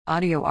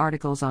Audio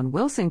articles on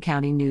Wilson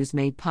County News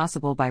made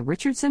possible by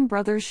Richardson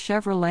Brothers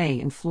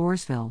Chevrolet in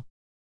Floresville.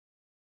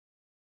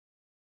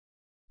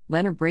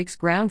 Lennar breaks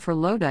ground for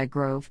Lodi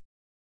Grove.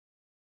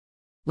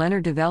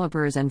 Lennar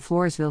developers and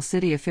Floresville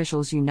city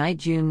officials unite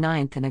June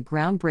 9th in a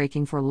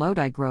groundbreaking for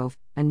Lodi Grove,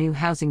 a new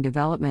housing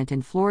development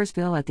in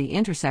Floresville at the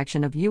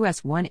intersection of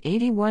US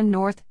 181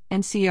 North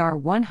and CR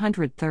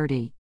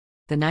 130.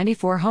 The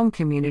 94-home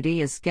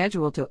community is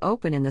scheduled to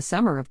open in the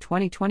summer of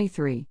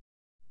 2023.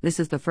 This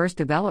is the first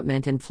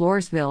development in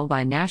Floresville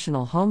by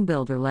national home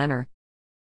builder Lennar,